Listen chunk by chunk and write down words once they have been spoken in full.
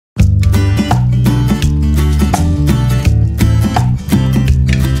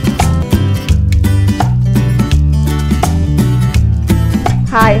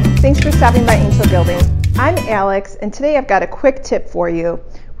Thanks for stopping by Angel Gilding. I'm Alex, and today I've got a quick tip for you.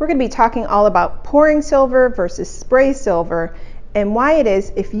 We're going to be talking all about pouring silver versus spray silver, and why it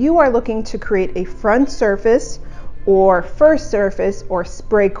is if you are looking to create a front surface or first surface or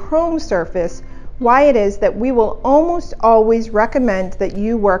spray chrome surface, why it is that we will almost always recommend that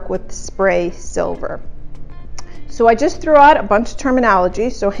you work with spray silver. So I just threw out a bunch of terminology,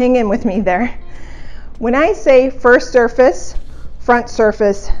 so hang in with me there. When I say first surface, front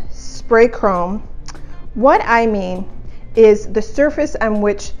surface, spray chrome, what I mean is the surface on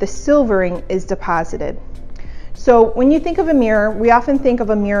which the silvering is deposited. So when you think of a mirror, we often think of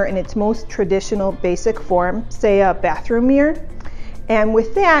a mirror in its most traditional basic form, say a bathroom mirror. And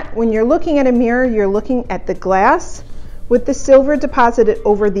with that, when you're looking at a mirror, you're looking at the glass with the silver deposited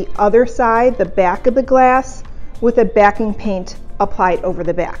over the other side, the back of the glass, with a backing paint applied over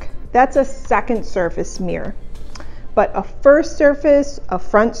the back. That's a second surface mirror. But a first surface, a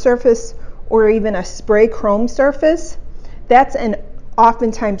front surface, or even a spray chrome surface, that's an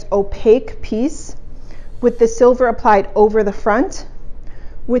oftentimes opaque piece with the silver applied over the front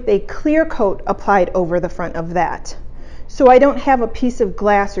with a clear coat applied over the front of that. So I don't have a piece of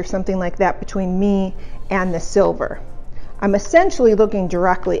glass or something like that between me and the silver. I'm essentially looking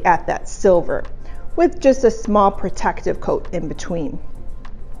directly at that silver with just a small protective coat in between.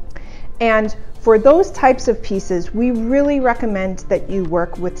 And for those types of pieces, we really recommend that you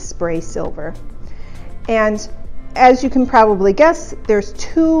work with spray silver. And as you can probably guess, there's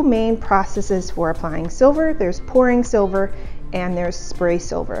two main processes for applying silver. There's pouring silver and there's spray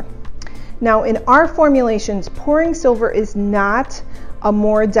silver. Now in our formulations, pouring silver is not a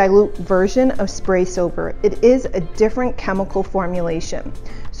more dilute version of spray silver. It is a different chemical formulation.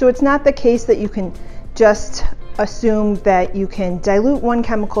 So it's not the case that you can just assume that you can dilute one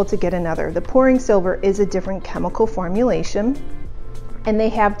chemical to get another. The pouring silver is a different chemical formulation and they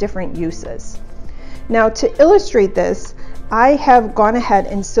have different uses. Now to illustrate this, I have gone ahead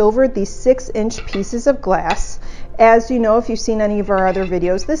and silvered these 6-inch pieces of glass. As you know, if you've seen any of our other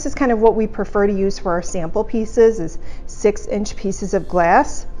videos, this is kind of what we prefer to use for our sample pieces, is 6-inch pieces of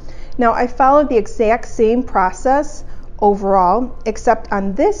glass. Now I followed the exact same process overall, except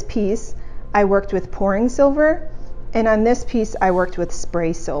on this piece I worked with pouring silver, and on this piece I worked with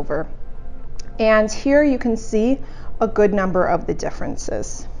spray silver. And here you can see a good number of the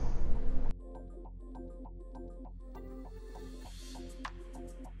differences.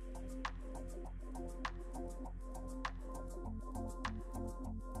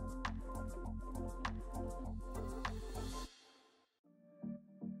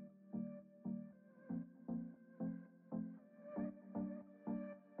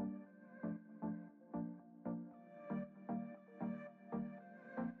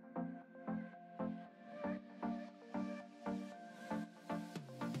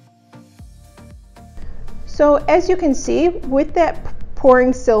 So as you can see, with that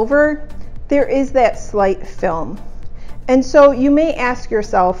pouring silver, there is that slight film. And so you may ask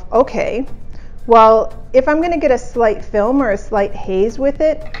yourself, okay, well, if I'm going to get a slight film or a slight haze with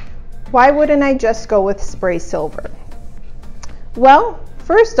it, why wouldn't I just go with spray silver? Well,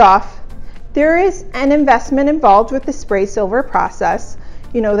 first off, there is an investment involved with the spray silver process.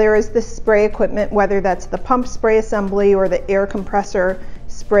 You know, there is the spray equipment, whether that's the pump spray assembly or the air compressor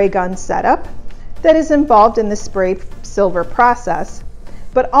spray gun setup, that is involved in the spray silver process.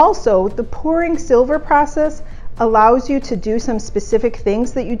 But also the pouring silver process allows you to do some specific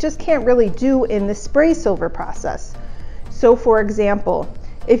things that you just can't really do in the spray silver process. So for example,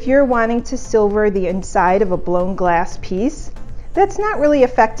 if you're wanting to silver the inside of a blown glass piece, that's not really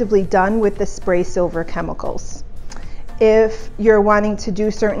effectively done with the spray silver chemicals. If you're wanting to do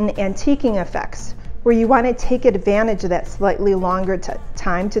certain antiquing effects, where you want to take advantage of that slightly longer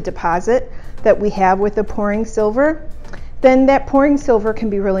time to deposit that we have with the pouring silver, then that pouring silver can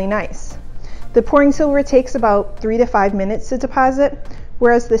be really nice. The pouring silver takes about 3 to 5 minutes to deposit,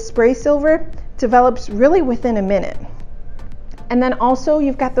 whereas the spray silver develops really within a minute. And then also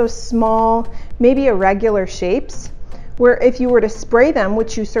you've got those small, maybe irregular shapes, where if you were to spray them,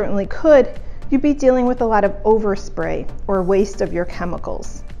 which you certainly could, you'd be dealing with a lot of overspray or waste of your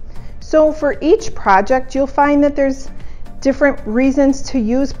chemicals. So for each project, you'll find that there's different reasons to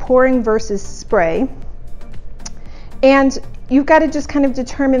use pouring versus spray. And you've got to just kind of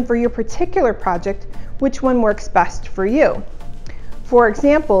determine for your particular project which one works best for you. For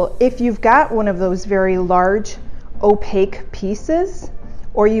example, if you've got one of those very large opaque pieces,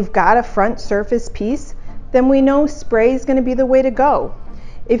 or you've got a front surface piece, then we know spray is going to be the way to go.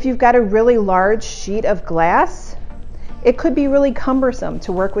 If you've got a really large sheet of glass, it could be really cumbersome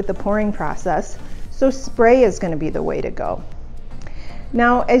to work with the pouring process, so spray is going to be the way to go.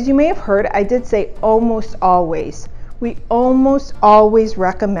 Now, as you may have heard, I did say almost always. We almost always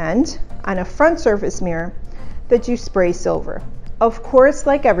recommend on a front surface mirror that you spray silver. Of course,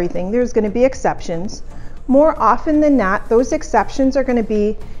 like everything, there's going to be exceptions. More often than not, those exceptions are going to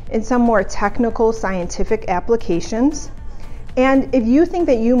be in some more technical scientific applications. And if you think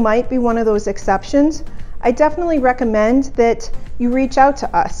that you might be one of those exceptions, I definitely recommend that you reach out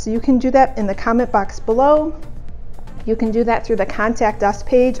to us. You can do that in the comment box below. You can do that through the Contact Us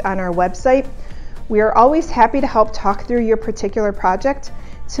page on our website. We are always happy to help talk through your particular project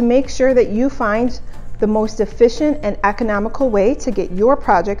to make sure that you find the most efficient and economical way to get your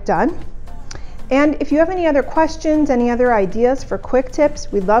project done. And if you have any other questions, any other ideas for quick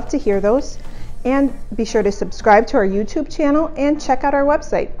tips, we'd love to hear those. And be sure to subscribe to our YouTube channel and check out our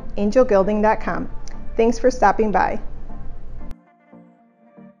website, angelgilding.com. Thanks for stopping by.